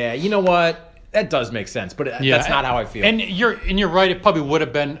 oh yeah, you know what? That does make sense, but that's not how I feel. And you're right. It probably would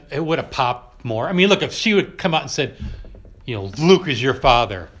have popped more. I mean, look, if she would come out and said, Luke is your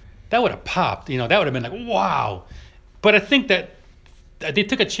father, that would have popped. That would have been like, wow. But I think that they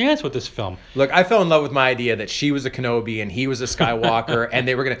took a chance with this film. Look, I fell in love with my idea that she was a Kenobi and he was a Skywalker, and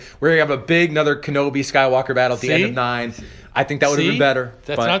we're gonna have a big another Kenobi Skywalker battle at the end of 9. I think that would have been better.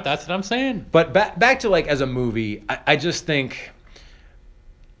 That's what I'm saying. But back to like as a movie, I just think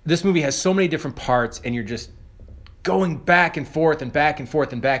this movie has so many different parts, and you're just going back and forth and back and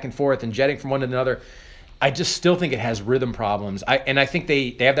forth and back and forth and jetting from one to another. I just still think it has rhythm problems. I think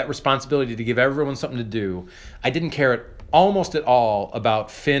they have that responsibility to give everyone something to do. I didn't care almost at all about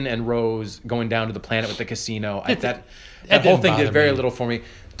Finn and Rose going down to the planet with the casino. That whole thing did very little for me.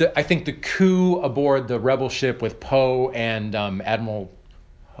 I think the coup aboard the rebel ship with Poe and Admiral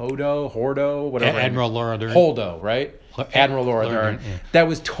Hordo, whatever. Admiral Laura Dern. Holdo, right? Admiral Laura Dern. Yeah. That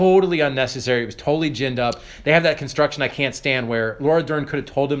was totally unnecessary. It was totally ginned up. They have that construction I can't stand where Laura Dern could have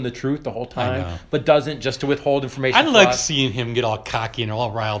told him the truth the whole time, but doesn't, just to withhold information. I like seeing him get all cocky and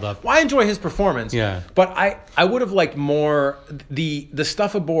all riled up. Well, I enjoy his performance. Yeah. But I would have liked more the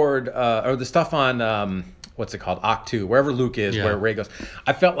stuff aboard or the stuff on what's it called? Octu, wherever Luke is, where Rey goes.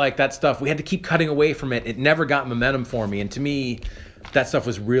 I felt like that stuff, we had to keep cutting away from it. It never got momentum for me. And to me, that stuff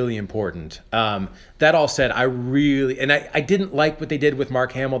was really important. That all said, I didn't like what they did with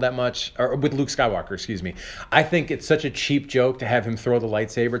Mark Hamill that much, or with Luke Skywalker, excuse me. I think it's such a cheap joke to have him throw the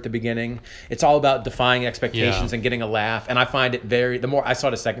lightsaber at the beginning. It's all about defying expectations and getting a laugh. And I find it the more I saw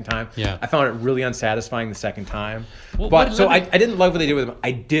it a second time, I found it really unsatisfying the second time. I didn't love what they did with him. I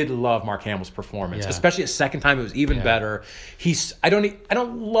did love Mark Hamill's performance, especially a second time. It was even better. I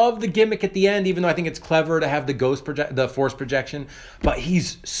don't love the gimmick at the end, even though I think it's clever to have the force projection. But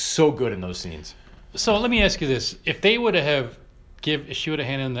he's so good in those scenes. So let me ask you this: if they would have she would have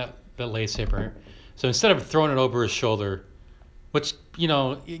handed him that lightsaber, so instead of throwing it over his shoulder, which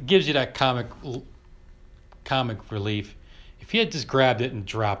it gives you that comic relief, if he had just grabbed it and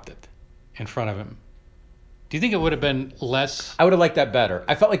dropped it in front of him, do you think it would have been less? I would have liked that better.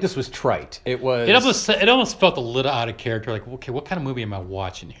 I felt like this was trite. It almost felt a little out of character. Like, okay, what kind of movie am I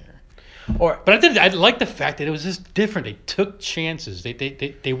watching here? But I like the fact that it was just different. They took chances.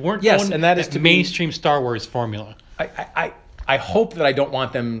 They weren't going and that is to mainstream Star Wars formula. I hope that I don't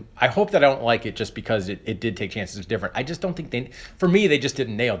want them. I hope that I don't like it just because it did take chances. It's different. I just don't think for me, they just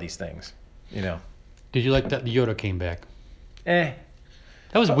didn't nail these things. Did you like that Yoda came back? That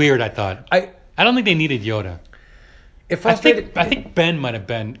was weird. I thought. I don't think they needed Yoda. I think Ben might have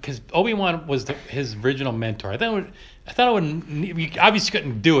been, because Obi-Wan was his original mentor. I thought it would. You obviously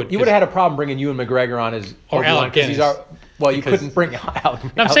couldn't do it. You would have had a problem bringing Ewan McGregor on as or Alec Guinness. You couldn't bring Alec.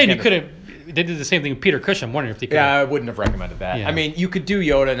 I'm saying you could have. They did the same thing with Peter Cushing. I'm wondering if they could. Yeah, I wouldn't have recommended that. Yeah. I mean, you could do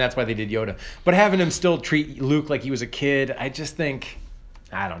Yoda, and that's why they did Yoda. But having him still treat Luke like he was a kid, I just think,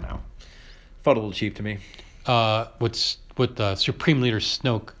 I don't know, felt a little cheap to me. With Supreme Leader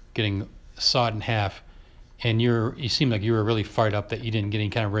Snoke getting sawed in half, and you seem like you were really fired up that you didn't get any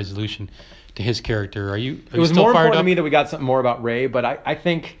kind of resolution to his character. It was more important to me that we got something more about Rey, but I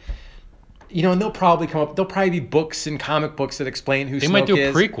think, and they'll probably there'll probably be books and comic books that explain who Snoke is. They might do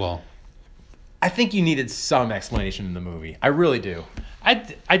a prequel. I think you needed some explanation in the movie. I really do. I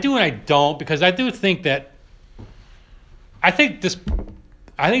do and I don't, because I do think that the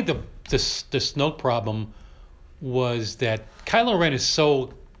Snoke problem was that Kylo Ren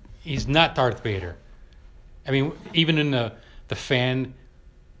he's not Darth Vader. I mean, even in the fan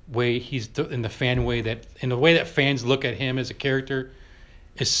way, in the way that fans look at him as a character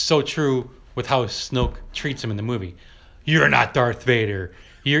is so true with how Snoke treats him in the movie. You're not Darth Vader.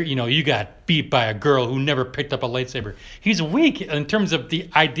 You got beat by a girl who never picked up a lightsaber. He's weak in terms of the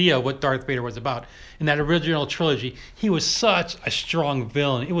idea of what Darth Vader was about. In that original trilogy, he was such a strong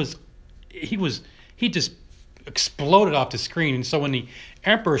villain. He just exploded off the screen. And so when the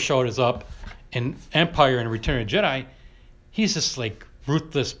Emperor showed us up in Empire and Return of the Jedi, he's just like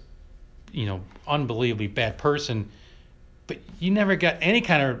ruthless, unbelievably bad person. But you never got any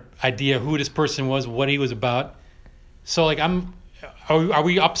kind of idea who this person was, what he was about. So like are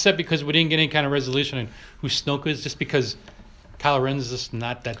we upset because we didn't get any kind of resolution on who Snoke is, just because Kylo Ren's just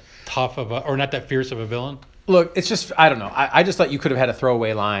not that tough or not that fierce of a villain? Look, it's just, I don't know. I just thought you could have had a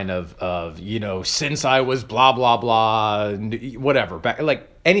throwaway line of since I was blah, blah, blah, whatever. Like,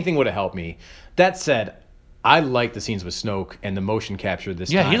 anything would have helped me. That said, I like the scenes with Snoke and the motion capture this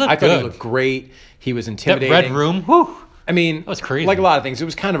time. Yeah, he looked good. I thought he looked great. He was intimidating. That red room, whew. I mean, that was crazy. Like a lot of things, it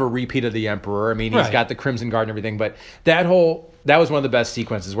was kind of a repeat of the Emperor. I mean, he's got the Crimson Guard and everything, but that was one of the best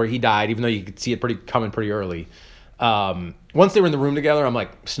sequences where he died, even though you could see it coming pretty early. Once they were in the room together, I'm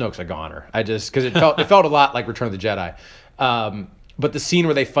like, Snoke's a goner. Because it felt a lot like Return of the Jedi. But the scene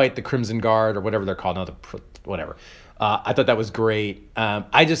where they fight the Crimson Guard or whatever they're called, whatever. I thought that was great.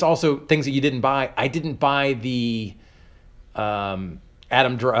 I just also, things that you didn't buy. I didn't buy the Kylo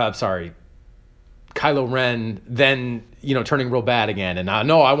Ren then, turning real bad again. And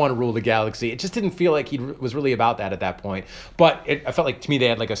I want to rule the galaxy. It just didn't feel like he was really about that at that point. But I felt like, to me, they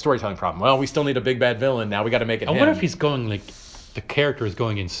had like a storytelling problem. Well, we still need a big bad villain. Now we got to make it him. I wonder if he's going, like, the character is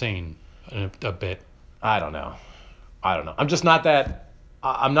going insane a bit. I don't know. I'm just not that...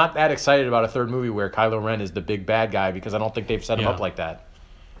 I'm not that excited about a third movie where Kylo Ren is the big bad guy because I don't think they've set him up like that.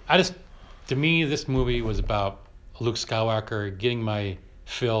 To me, this movie was about Luke Skywalker getting my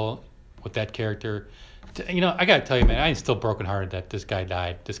fill with that character. I gotta tell you, man, I'm still brokenhearted that this guy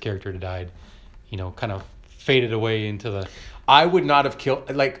died. This character died. Kind of faded away into the... I would not have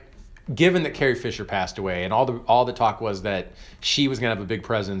killed... Given that Carrie Fisher passed away, and all the talk was that she was going to have a big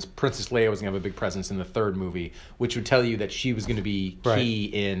presence, Princess Leia was going to have a big presence in the third movie, which would tell you that she was going to be key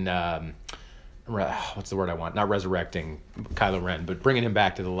in... what's the word I want? Not resurrecting Kylo Ren, but bringing him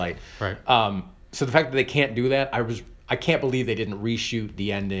back to the light. Right. So the fact that they can't do that, I can't believe they didn't reshoot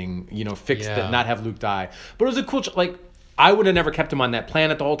the ending, fix that, not have Luke die. But it was a cool... I would have never kept him on that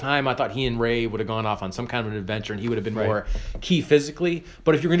planet the whole time. I thought he and Rey would have gone off on some kind of an adventure, and he would have been more key physically.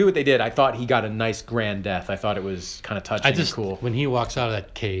 But if you're going to do what they did, I thought he got a nice grand death. I thought it was kind of touching and cool. When he walks out of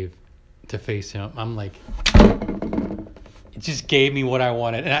that cave to face him, I'm like... It just gave me what I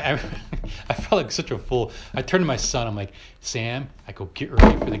wanted. And I felt like such a fool. I turned to my son. I'm like, Sam, I go, get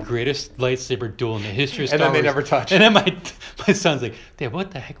ready for the greatest lightsaber duel in the history of Star Wars. And then they never touch. And then my son's like, Dad,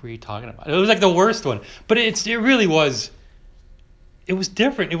 what the heck were you talking about? It was like the worst one. But it really was... It was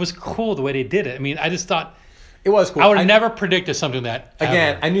different. It was cool the way they did it. I mean, I just thought... It was cool. I would have never predicted something that...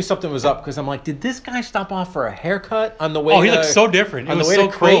 Again, I knew something was up because I'm like, did this guy stop off for a haircut on the way he looked so different. It was so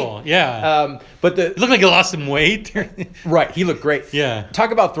cool. Yeah. It looked like he lost some weight. Right. He looked great. Yeah.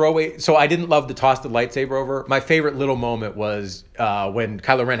 Talk about throwaway. So I didn't love the toss the lightsaber over. My favorite little moment was when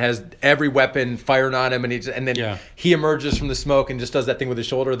Kylo Ren has every weapon firing on him, and then he emerges from the smoke and just does that thing with his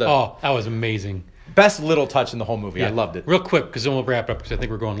shoulder. That was amazing. Best little touch in the whole movie. Yeah. I loved it. Real quick, because then we'll wrap up because I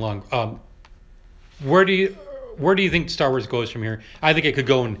think we're going long. Where do you think Star Wars goes from here? I think it could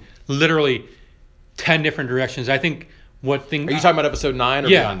go in literally 10 different directions. I think Are you talking about episode 9 or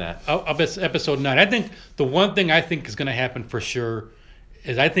beyond that? Episode 9. I think the one thing I think is going to happen for sure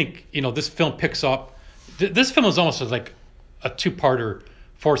is I think, this film picks up. This film is almost like a two-parter,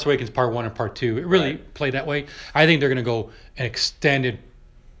 Force Awakens Part 1 and Part 2. It really played that way. I think they're going to go an extended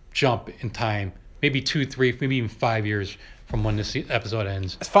jump in time, maybe 2, 3, maybe even 5 years from when this episode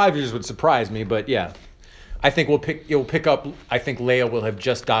ends. 5 years would surprise me, but yeah. I think you'll pick up. I think Leia will have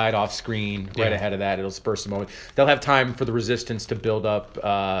just died off screen right ahead of that. It'll spur some moment. They'll have time for the Resistance to build up,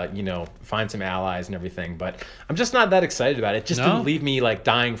 find some allies and everything. But I'm just not that excited about it. It just didn't leave me like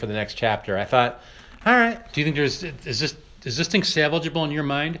dying for the next chapter. I thought, all right. Do you think is this thing salvageable in your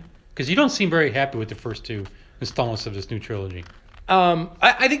mind? Because you don't seem very happy with the first 2 installments of this new trilogy.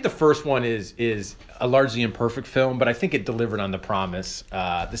 I think the first one is a largely imperfect film, but I think it delivered on the promise.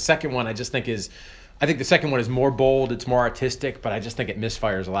 The second one, I think the second one is more bold, it's more artistic, but I just think it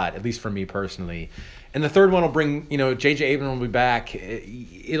misfires a lot, at least for me personally. And the third one will bring, J.J. Abrams will be back.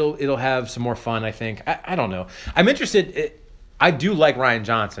 It'll have some more fun, I think. I don't know. I'm interested. I do like Rian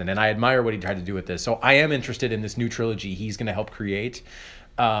Johnson, and I admire what he tried to do with this. So I am interested in this new trilogy he's going to help create.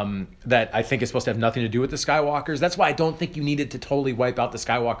 That I think is supposed to have nothing to do with the Skywalkers. That's why I don't think you needed to totally wipe out the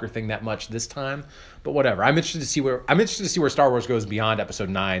Skywalker thing that much this time. But whatever. I'm interested to see where Star Wars goes beyond Episode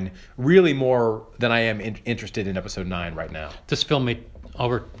 9. Really more than I am interested in Episode 9 right now. This film made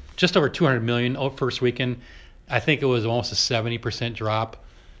just over $200 million first weekend. I think it was almost a 70% drop.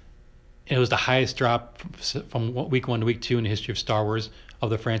 It was the highest drop from week 1 to week 2 in the history of Star Wars of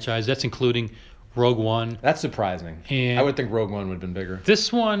the franchise. That's including Rogue One. That's surprising. And I would think Rogue One would have been bigger.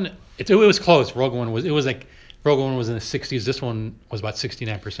 This one, it was close. Rogue One was in the 60s. This one was about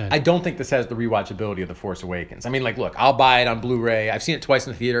 69%. I don't think this has the rewatchability of The Force Awakens. I mean, look, I'll buy it on Blu-ray. I've seen it twice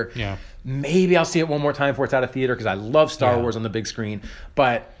in the theater. Yeah. Maybe I'll see it one more time before it's out of theater because I love Star Wars on the big screen.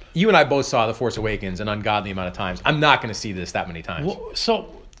 But you and I both saw The Force Awakens an ungodly amount of times. I'm not going to see this that many times. Well, so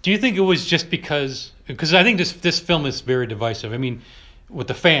do you think it was just because I think this film is very divisive. I mean, with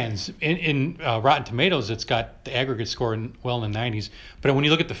the fans in Rotten Tomatoes, it's got the aggregate score in the 90s. But when you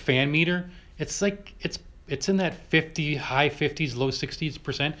look at the fan meter, it's like it's in that high 50s, low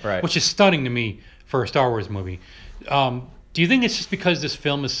 60s%, which is stunning to me for a Star Wars movie. Do you think it's just because this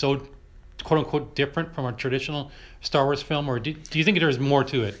film is so quote unquote different from a traditional Star Wars film, or do you think there's more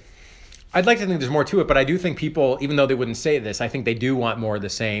to it? I'd like to think there's more to it, but I do think people, even though they wouldn't say this, I think they do want more of the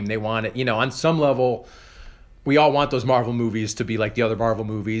same. They want it, on some level, we all want those Marvel movies to be like the other Marvel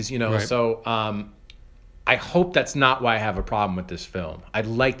movies, Right. So I hope that's not why I have a problem with this film. I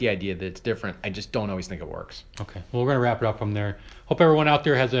like the idea that it's different. I just don't always think it works. Okay. Well, we're going to wrap it up from there. Hope everyone out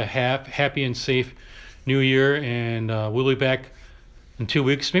there has a happy and safe New Year, and we'll be back in 2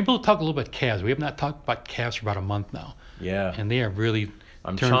 weeks. Maybe we'll talk a little bit Cavs. We have not talked about Cavs for about a month now. Yeah. And they are really...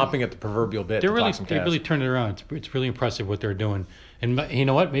 I'm chomping at the proverbial bit. They really turned it around. It's really impressive what they're doing. And you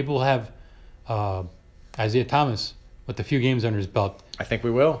know what? Maybe we'll have Isaiah Thomas with a few games under his belt. I think we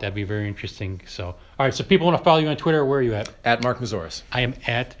will. That'd be very interesting. So, all right. So people want to follow you on Twitter. Where are you at? At Mark Mazoris. I am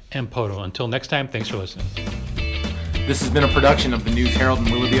at Mpoto. Until next time, thanks for listening. This has been a production of the News Herald in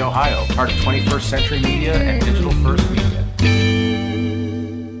Willoughby, Ohio, part of 21st Century Media and Digital First Media.